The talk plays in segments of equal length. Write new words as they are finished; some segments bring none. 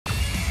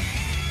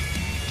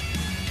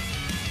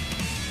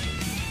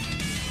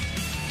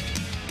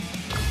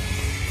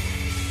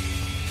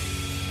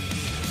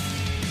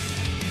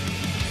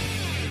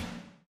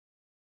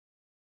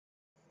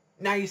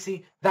Now you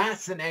see,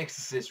 that's an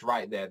exorcist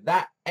right there.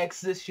 That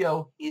exorcist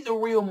show, he's a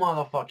real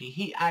motherfucker.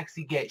 He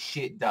actually gets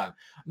shit done.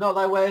 Not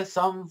like where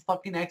some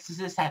fucking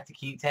exorcists have to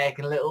keep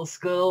taking little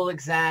school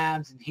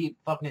exams and keep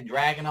fucking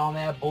dragging on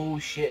their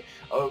bullshit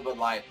over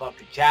like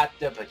fucking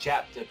chapter per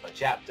chapter per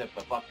chapter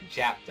per fucking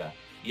chapter.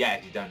 Yeah,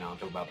 if you don't know, I'm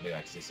talking about Blue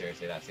Exorcist.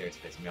 Seriously, that series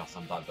pisses me off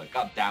sometimes. But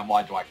goddamn,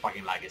 why do I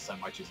fucking like it so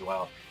much as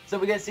well? So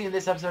we get to see in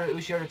this episode of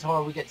Ushio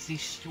Tora, we get to see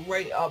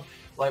straight up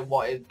like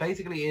what it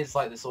basically is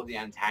like the sort of the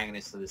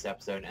antagonist of this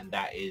episode, and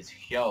that is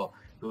Hyou,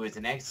 who is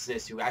an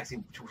exorcist who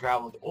actually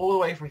traveled all the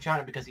way from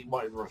China because he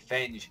wanted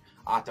revenge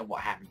after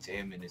what happened to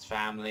him and his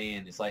family.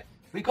 And it's like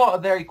we got a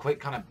very quick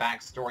kind of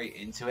backstory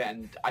into it,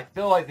 and I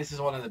feel like this is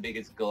one of the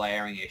biggest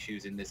glaring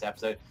issues in this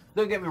episode.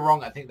 Don't get me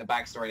wrong, I think the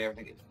backstory and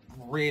everything is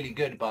really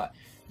good, but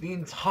the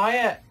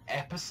entire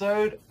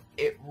episode,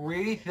 it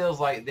really feels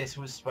like this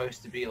was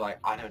supposed to be like,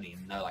 I don't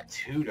even know, like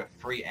 2 to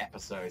 3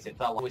 episodes. It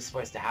felt like it was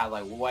supposed to have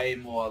like way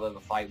more of the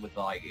fight with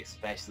like,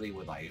 especially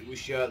with like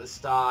Ushio at the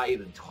start.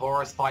 Even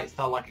Tora's fights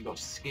felt like it got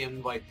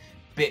skimmed like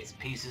bits,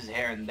 pieces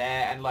here and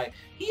there. And like,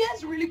 he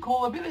has really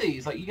cool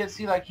abilities. Like you can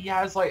see like he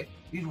has like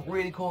these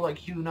really cool like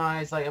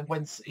kunais. Like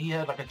when he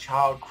heard like a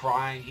child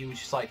crying, he was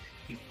just like,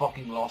 he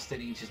fucking lost it.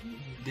 He just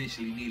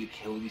literally nearly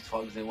killed these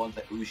thugs. And once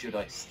that Ushio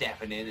like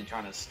stepping in and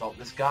trying to stop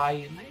this guy,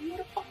 and he would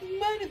have fucking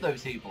murdered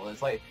those people.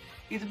 It's like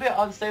he's a bit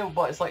unstable,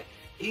 but it's like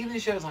it even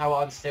shows how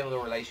unstable the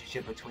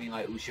relationship between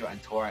like Ushio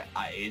and Tora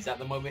is at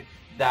the moment.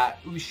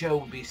 That Ushio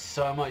would be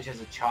so much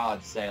as a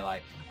child to say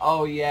like,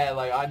 oh yeah,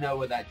 like I know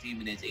where that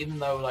demon is, even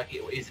though like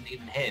it isn't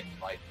even him,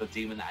 like the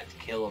demon that had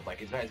killed like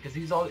his parents, because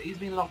he's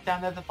been locked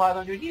down there for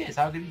 500 years.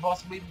 How could he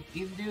possibly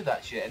even do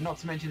that shit? And not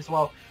to mention as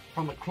well,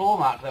 from the claw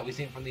mark that we've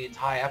seen from the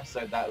entire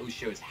episode that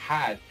Ushio has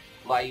had,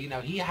 like, you know,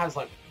 he has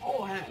like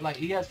 4 like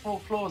he has 4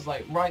 claws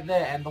like right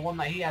there, and the one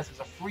that he has is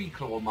a 3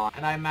 claw mark.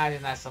 And I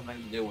imagine that's something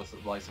to do with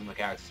like some of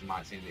the characters you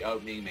might see in the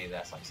opening. Maybe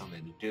that's like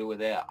something to do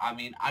with it. I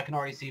mean, I can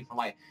already see from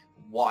like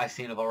what I've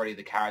seen of already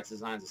the character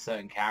designs of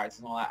certain characters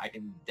and all that, I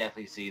can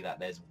definitely see that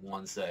there's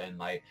one certain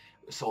like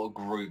sort of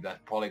group that's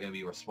probably going to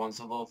be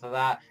responsible for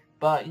that.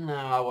 But, you know,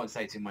 I won't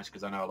say too much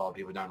because I know a lot of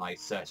people don't like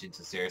search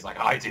into series like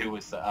I do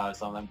with some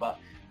of them. But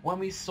when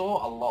we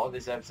saw a lot of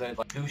this episode,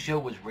 like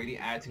Ushio was really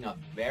acting up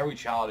very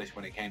childish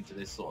when it came to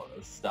this sort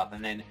of stuff.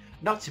 And then,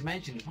 not to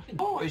mention, fucking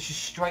Tora is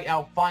just straight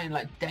out fighting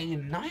like day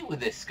and night with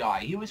this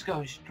guy. He was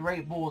going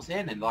straight balls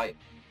in, and like,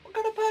 what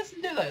kind of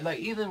person do that? Like,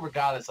 even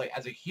regardless, like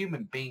as a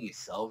human being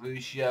yourself,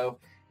 Ushio,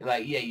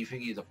 like, yeah, you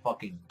think he's a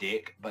fucking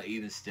dick, but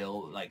even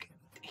still, like,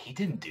 he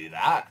didn't do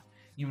that.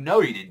 You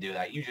know he didn't do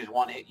that. You just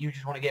want it. You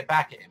just want to get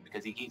back at him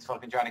because he keeps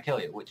fucking trying to kill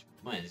you, which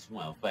is,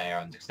 well, fair,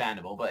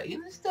 understandable. But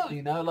even still,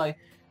 you know, like,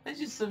 there's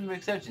just some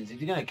exceptions.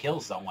 If you're gonna kill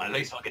someone, at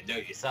least fucking do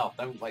it yourself.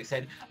 Don't like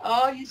say,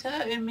 oh, he's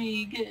hurting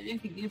me.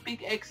 You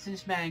big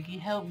exorcist man, can you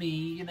help me?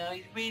 You know,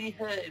 he's really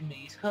hurting me.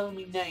 He's calling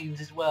me names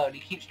as well, and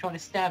he keeps trying to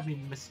stab me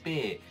with a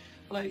spear.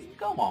 Like,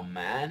 come on,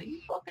 man. Are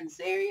you fucking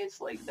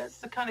serious? Like, that's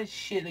the kind of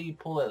shit that you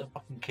pull at the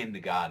fucking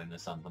kindergarten or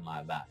something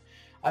like that.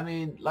 I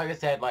mean, like I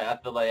said, like I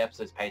feel like the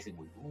episode's pacing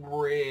was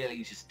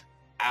really just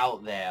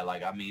out there.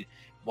 Like, I mean,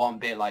 one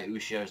bit like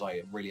Ushio's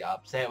like really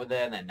upset with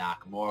it, and then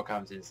Nakamura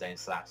comes in saying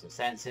slaps some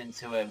sense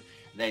into him.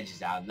 And then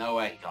just out of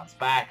nowhere he comes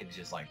back and it's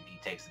just like he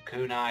takes the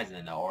kunais and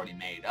then they're already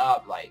made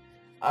up. Like,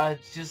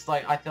 it's just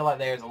like I feel like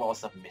there's a lot of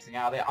stuff missing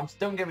out there.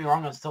 Don't get me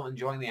wrong, I'm still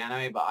enjoying the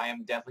anime, but I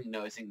am definitely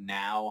noticing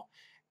now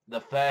the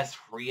first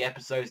 3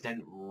 episodes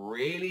didn't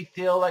really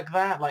feel like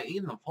that. Like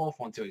even the 4th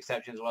one, to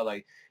exceptions, where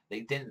like they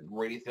didn't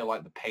really feel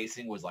like the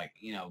pacing was like,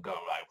 you know, going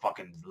like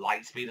fucking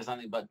light speed or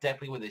something. But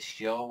definitely with this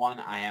show one,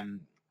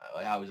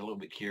 I was a little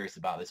bit curious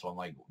about this one,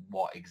 like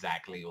what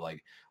exactly,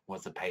 like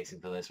what's the pacing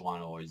for this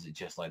one, or is it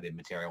just like the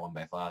material one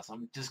by far? So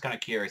I'm just kind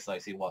of curious,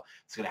 like see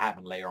what's going to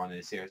happen later on in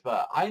the series.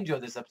 But I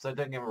enjoyed this episode,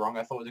 don't get me wrong,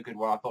 I thought it was a good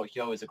one. I thought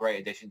Hyou was a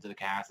great addition to the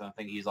cast, and I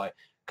think he's like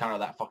kind of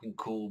that fucking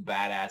cool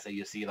badass that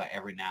you see like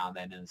every now and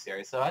then in the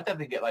series. So I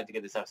definitely like to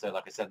get this episode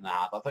like a 7.5.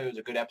 I thought it was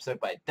a good episode,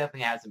 but it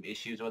definitely had some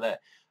issues with it.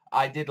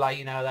 I did like,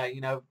 you know, that,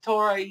 you know,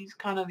 Tora, he's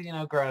kind of, you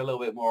know, growing a little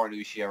bit more on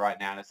Ushio right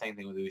now. And the same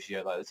thing with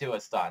Ushio. Like, the two are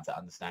starting to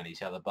understand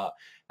each other. But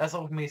that's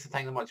all for me. So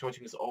thank you so much for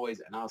watching as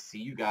always. And I'll see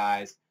you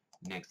guys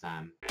next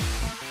time.